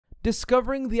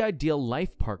Discovering the ideal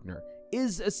life partner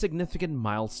is a significant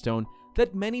milestone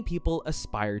that many people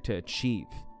aspire to achieve.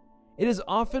 It is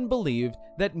often believed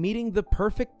that meeting the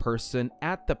perfect person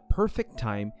at the perfect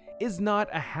time is not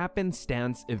a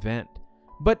happenstance event,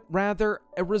 but rather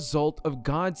a result of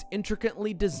God's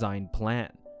intricately designed plan.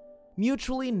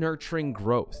 Mutually nurturing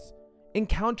growth.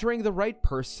 Encountering the right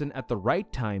person at the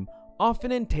right time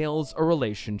often entails a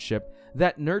relationship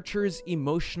that nurtures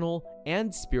emotional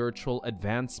and spiritual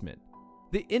advancement.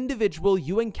 The individual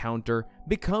you encounter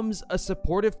becomes a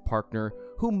supportive partner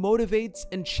who motivates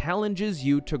and challenges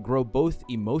you to grow both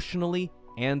emotionally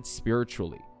and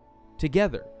spiritually.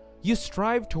 Together, you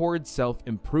strive towards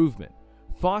self-improvement,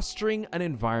 fostering an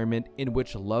environment in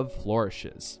which love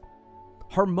flourishes.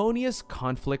 Harmonious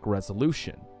conflict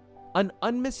resolution. An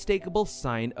unmistakable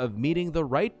sign of meeting the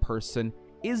right person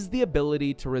is the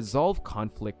ability to resolve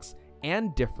conflicts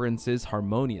and differences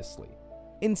harmoniously.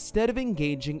 Instead of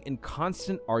engaging in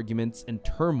constant arguments and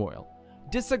turmoil,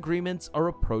 disagreements are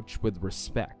approached with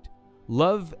respect,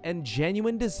 love, and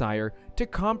genuine desire to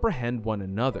comprehend one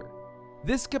another.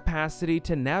 This capacity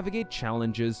to navigate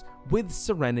challenges with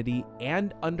serenity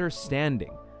and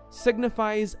understanding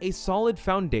signifies a solid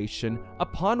foundation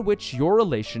upon which your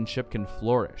relationship can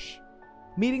flourish.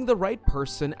 Meeting the right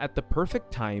person at the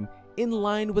perfect time in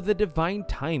line with the divine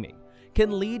timing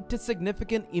can lead to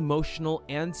significant emotional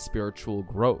and spiritual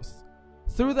growth.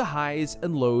 Through the highs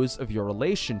and lows of your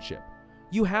relationship,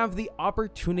 you have the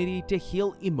opportunity to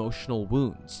heal emotional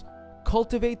wounds,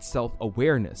 cultivate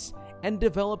self-awareness, and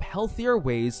develop healthier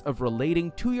ways of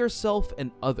relating to yourself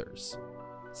and others.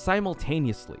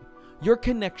 Simultaneously, your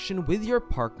connection with your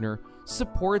partner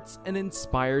supports and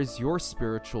inspires your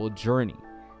spiritual journey,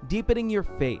 deepening your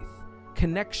faith,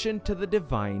 connection to the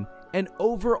divine, and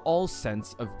overall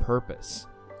sense of purpose.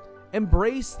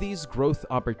 Embrace these growth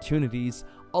opportunities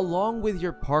along with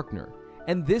your partner,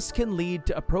 and this can lead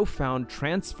to a profound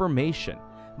transformation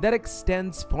that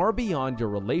extends far beyond your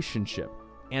relationship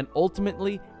and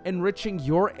ultimately enriching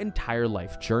your entire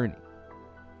life journey.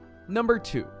 Number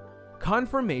 2,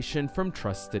 confirmation from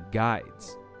trusted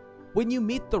guides. When you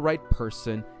meet the right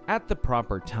person at the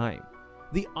proper time,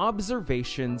 the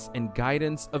observations and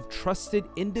guidance of trusted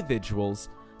individuals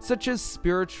such as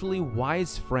spiritually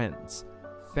wise friends,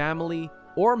 family,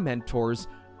 or mentors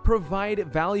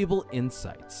provide valuable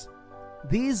insights.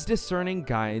 These discerning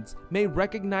guides may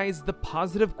recognize the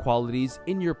positive qualities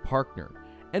in your partner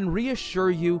and reassure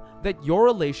you that your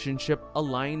relationship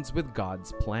aligns with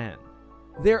God's plan.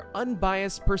 Their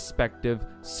unbiased perspective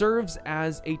serves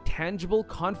as a tangible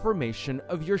confirmation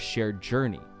of your shared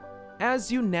journey.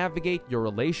 As you navigate your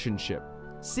relationship,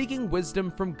 seeking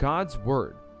wisdom from God's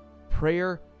Word,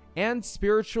 prayer, and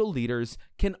spiritual leaders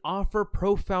can offer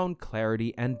profound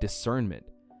clarity and discernment.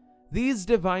 These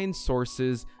divine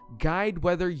sources guide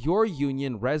whether your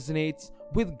union resonates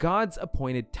with God's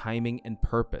appointed timing and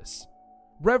purpose.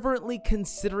 Reverently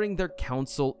considering their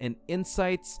counsel and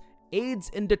insights aids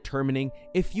in determining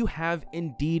if you have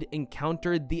indeed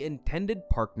encountered the intended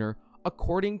partner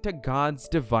according to God's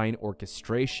divine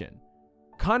orchestration.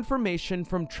 Confirmation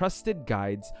from trusted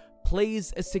guides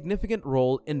plays a significant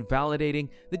role in validating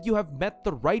that you have met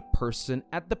the right person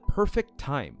at the perfect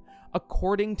time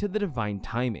according to the divine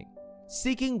timing.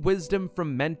 Seeking wisdom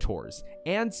from mentors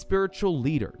and spiritual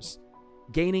leaders,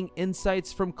 gaining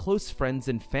insights from close friends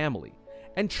and family,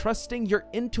 and trusting your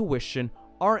intuition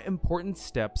are important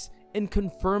steps in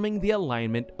confirming the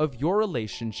alignment of your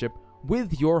relationship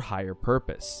with your higher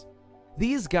purpose.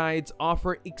 These guides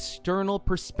offer external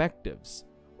perspectives,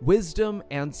 wisdom,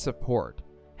 and support,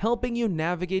 helping you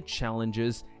navigate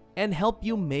challenges and help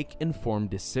you make informed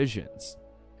decisions.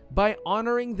 By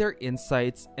honoring their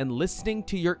insights and listening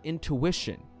to your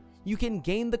intuition, you can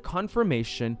gain the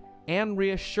confirmation and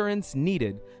reassurance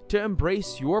needed to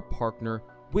embrace your partner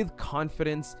with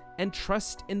confidence and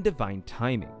trust in divine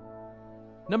timing.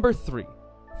 Number 3,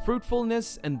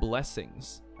 fruitfulness and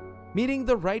blessings. Meeting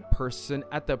the right person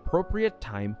at the appropriate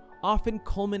time often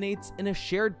culminates in a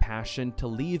shared passion to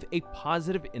leave a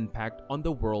positive impact on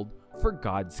the world for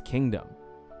God's kingdom.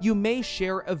 You may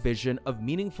share a vision of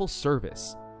meaningful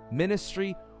service,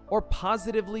 ministry, or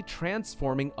positively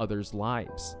transforming others'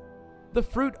 lives. The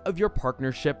fruit of your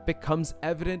partnership becomes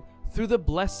evident through the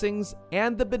blessings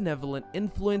and the benevolent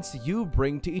influence you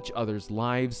bring to each other's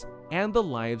lives and the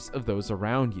lives of those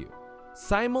around you.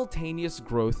 Simultaneous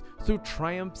growth through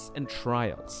triumphs and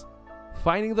trials.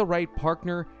 Finding the right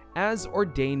partner as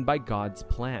ordained by God's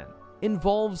plan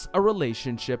involves a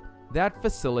relationship that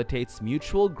facilitates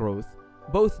mutual growth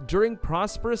both during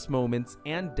prosperous moments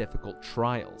and difficult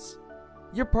trials.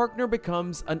 Your partner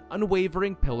becomes an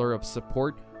unwavering pillar of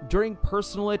support during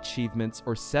personal achievements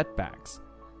or setbacks,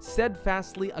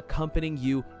 steadfastly accompanying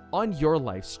you on your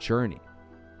life's journey.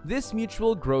 This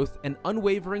mutual growth and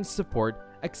unwavering support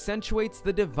accentuates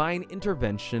the divine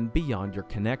intervention beyond your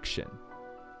connection.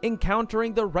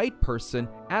 Encountering the right person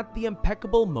at the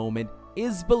impeccable moment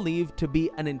is believed to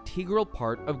be an integral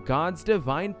part of God's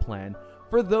divine plan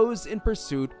for those in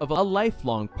pursuit of a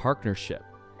lifelong partnership.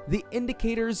 The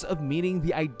indicators of meeting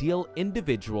the ideal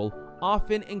individual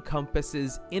often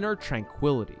encompasses inner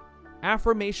tranquility,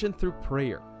 affirmation through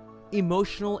prayer,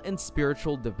 emotional and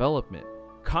spiritual development,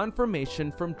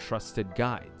 confirmation from trusted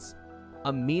guides,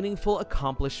 a meaningful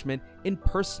accomplishment in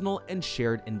personal and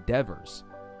shared endeavors.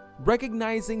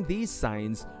 Recognizing these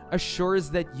signs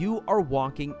assures that you are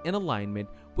walking in alignment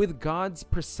with God's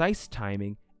precise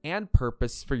timing and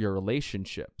purpose for your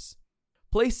relationships.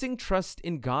 Placing trust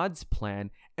in God's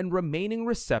plan and remaining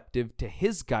receptive to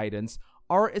His guidance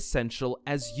are essential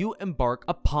as you embark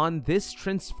upon this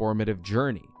transformative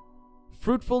journey.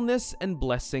 Fruitfulness and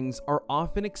blessings are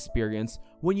often experienced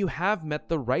when you have met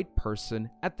the right person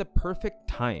at the perfect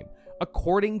time,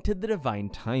 according to the divine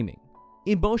timing.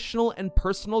 Emotional and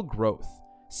personal growth,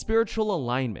 spiritual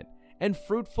alignment, and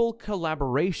fruitful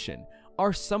collaboration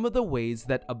are some of the ways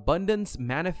that abundance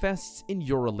manifests in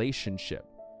your relationship.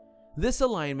 This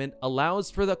alignment allows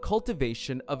for the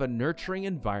cultivation of a nurturing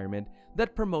environment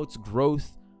that promotes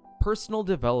growth, personal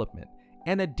development,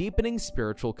 and a deepening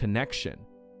spiritual connection.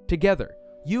 Together,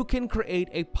 you can create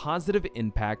a positive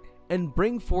impact and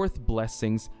bring forth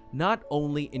blessings not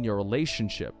only in your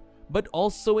relationship, but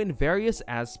also in various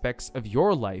aspects of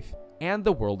your life and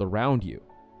the world around you.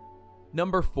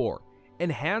 Number 4,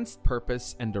 enhanced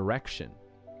purpose and direction.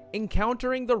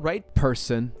 Encountering the right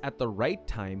person at the right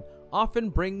time often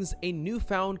brings a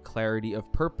newfound clarity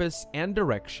of purpose and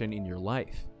direction in your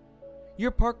life.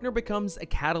 Your partner becomes a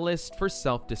catalyst for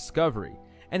self-discovery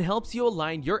and helps you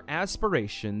align your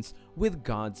aspirations with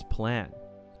God's plan.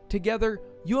 Together,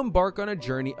 you embark on a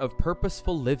journey of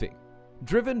purposeful living,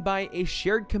 driven by a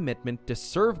shared commitment to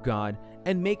serve God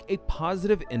and make a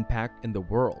positive impact in the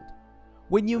world.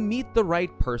 When you meet the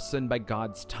right person by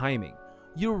God's timing,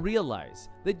 you realize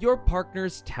that your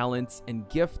partner's talents and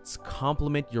gifts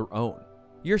complement your own.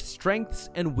 Your strengths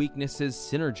and weaknesses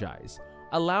synergize,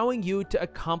 allowing you to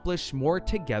accomplish more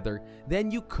together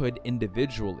than you could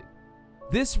individually.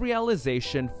 This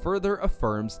realization further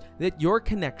affirms that your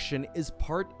connection is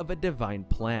part of a divine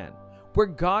plan, where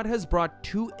God has brought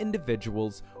two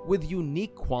individuals with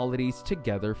unique qualities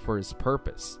together for His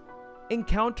purpose.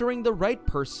 Encountering the right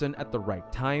person at the right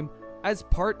time as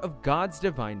part of God's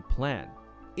divine plan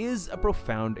is a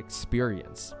profound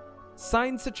experience.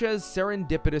 Signs such as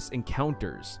serendipitous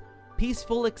encounters,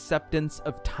 peaceful acceptance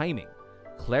of timing,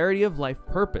 clarity of life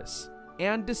purpose,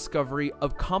 and discovery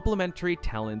of complementary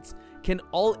talents can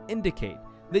all indicate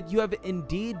that you have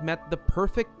indeed met the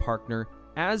perfect partner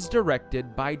as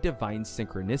directed by divine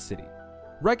synchronicity.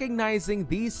 Recognizing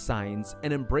these signs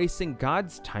and embracing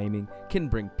God's timing can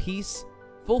bring peace,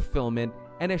 fulfillment,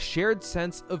 and a shared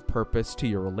sense of purpose to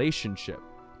your relationship.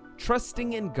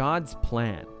 Trusting in God's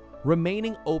plan,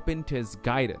 remaining open to His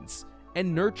guidance,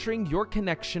 and nurturing your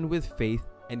connection with faith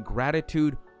and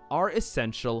gratitude are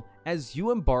essential as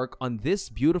you embark on this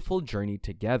beautiful journey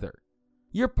together.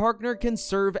 Your partner can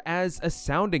serve as a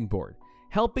sounding board,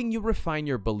 helping you refine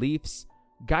your beliefs,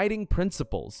 guiding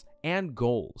principles, and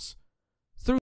goals,